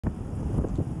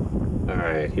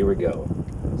Alright, here we go.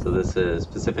 So this is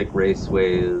Pacific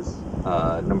Raceways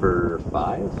number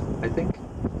 5, I think?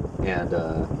 And,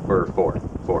 or 4.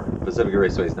 4. Pacific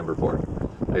Raceways number 4.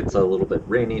 It's a little bit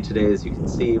rainy today, as you can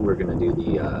see. We're going to do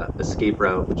the escape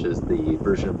route, which is the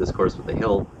version of this course with the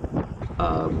hill.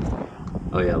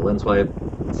 Oh yeah, lens wipe,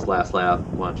 it's last lap.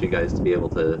 Want you guys to be able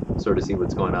to sort of see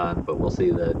what's going on, but we'll see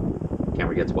that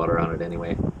camera gets water on it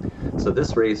anyway. So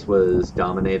this race was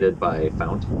dominated by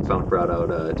Fount. Fount brought out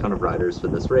a ton of riders for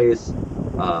this race.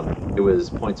 It was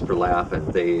points per lap, and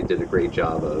they did a great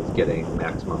job of getting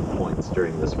maximum points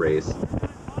during this race.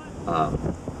 Um,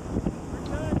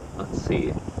 let's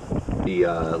see.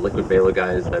 The Liquid Velo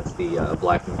guys, that's the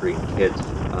black and green kit,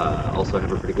 also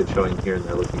have a pretty good showing here, and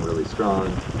they're looking really strong.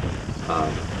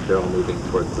 They're all moving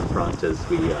towards the front as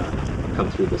we come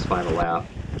through this final lap.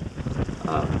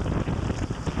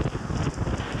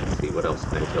 Let's see, what else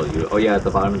can I tell you? Oh yeah, at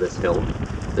the bottom of this hill,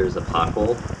 there's a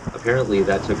pothole. Apparently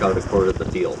that took out a quarter of the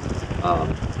field.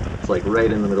 It's like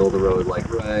right in the middle of the road, like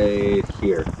right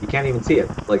here. You can't even see it.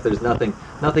 Like there's nothing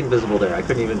visible there. I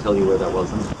couldn't even tell you where that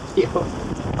was in the video.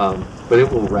 But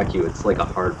it will wreck you. It's like a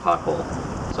hard pothole.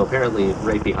 So apparently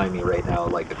right behind me right now,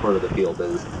 like a quarter of the field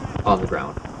is on the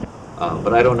ground.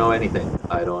 But I don't know anything.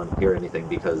 I don't hear anything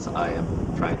because I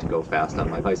am trying to go fast on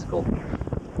my bicycle.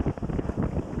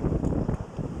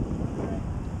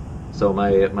 So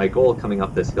my goal coming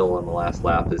up this hill on the last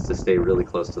lap is to stay really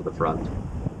close to the front.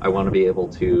 I want to be able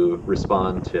to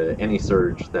respond to any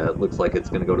surge that looks like it's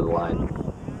going to go to the line.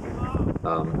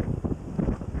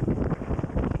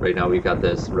 Right now we've got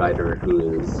this rider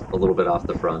who is a little bit off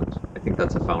the front. I think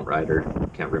that's a Fount rider,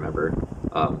 can't remember.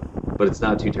 But it's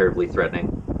not too terribly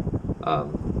threatening.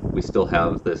 We still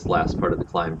have this last part of the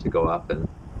climb to go up, and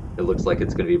it looks like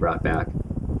it's going to be brought back.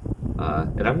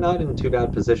 And I'm not in too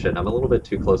bad position. I'm a little bit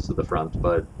too close to the front,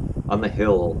 but on the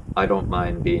hill, I don't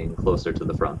mind being closer to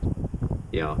the front.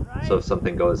 You know, so if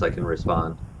something goes, I can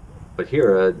respond. But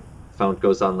here, Fount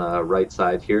goes on the right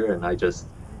side here, and I just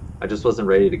wasn't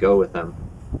ready to go with him.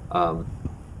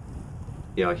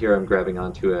 You know, here I'm grabbing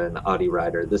onto an Audi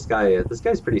rider. This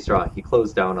guy's pretty strong. He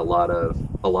closed down a lot of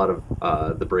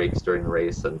the brakes during the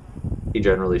race, and he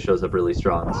generally shows up really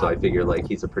strong. So I figure like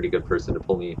he's a pretty good person to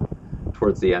pull me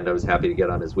towards the end. I was happy to get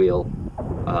on his wheel.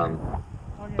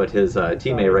 But his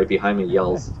teammate right behind me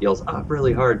yells up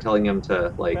really hard, telling him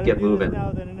to like get moving.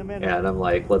 And I'm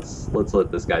like, let's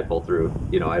let this guy pull through.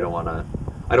 You know, I don't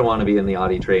wanna be in the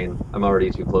Audi train. I'm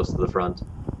already too close to the front.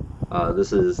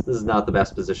 This is not the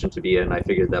best position to be in. I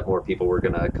figured that more people were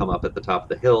gonna come up at the top of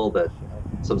the hill, that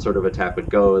some sort of attack would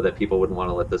go, that people wouldn't want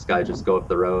to let this guy just go up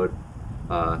the road.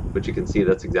 But you can see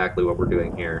that's exactly what we're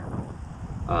doing here.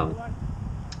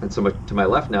 And so to my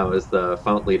left now is the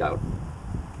Fount lead out.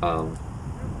 I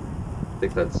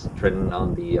think that's Trenton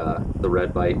on the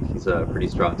red bike. He's a pretty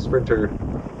strong sprinter.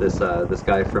 This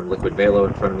guy from Liquid Velo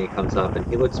in front of me comes up, and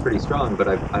he looks pretty strong, but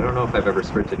I don't know if I've ever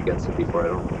sprinted against him before. I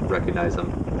don't recognize him.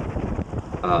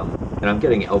 And I'm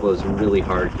getting elbows really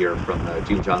hard here from the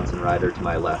Gene Johnson rider to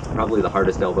my left. Probably the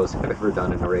hardest elbows I've ever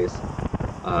done in a race.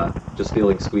 Just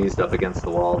feeling squeezed up against the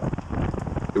wall.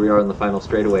 Here we are on the final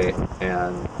straightaway,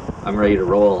 and I'm ready to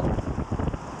roll.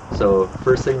 So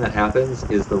first thing that happens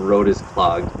is the road is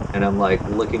clogged, and I'm like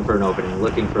looking for an opening,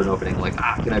 like,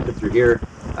 can I fit through here?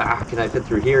 Can I fit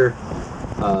through here?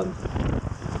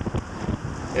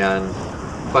 And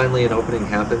finally an opening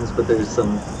happens, but there's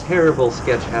some terrible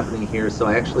sketch happening here, so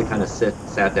I actually kind of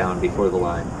sat down before the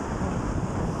line.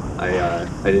 I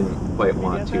didn't quite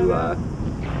want to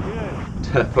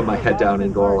put my head down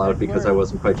and go all out because I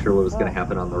wasn't quite sure what was going to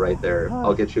happen on the right there.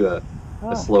 I'll get you a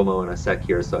slow-mo in a sec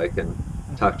here so I can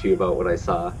talk to you about what I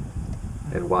saw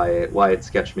and why it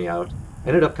sketched me out.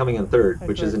 Ended up coming in third,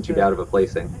 which isn't too bad of a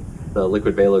placing. The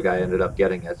Liquid Velo guy ended up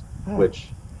getting it, which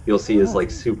you'll see is like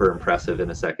super impressive in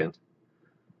a second.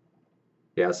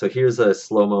 Yeah, so here's a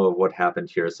slow-mo of what happened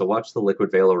here. So watch the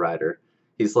Liquid Velo rider.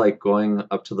 He's like going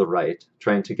up to the right,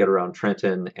 trying to get around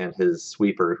Trenton and his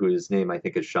sweeper, whose name I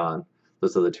think is Sean.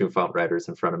 Those are the two Fount riders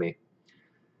in front of me.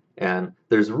 And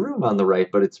there's room on the right,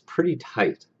 but it's pretty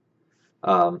tight.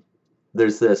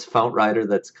 There's this Fount rider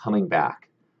that's coming back,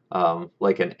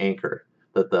 like an anchor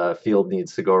that the field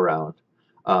needs to go around.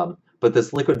 But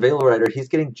this Liquid Velo rider, he's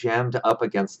getting jammed up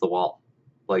against the wall,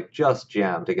 like just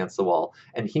jammed against the wall.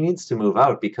 And he needs to move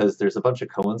out because there's a bunch of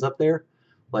cones up there.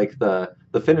 Like the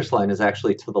finish line is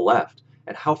actually to the left.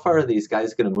 And how far are these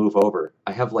guys going to move over?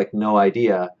 I have like no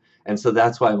idea. And so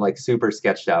that's why I'm like super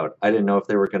sketched out. I didn't know if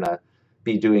they were going to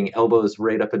be doing elbows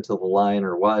right up into the line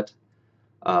or what.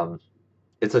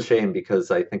 It's a shame because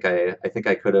I think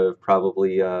I could have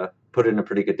probably put in a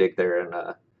pretty good dig there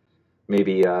and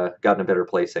maybe gotten a better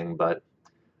placing, but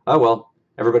oh well,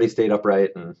 everybody stayed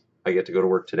upright and I get to go to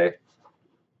work today.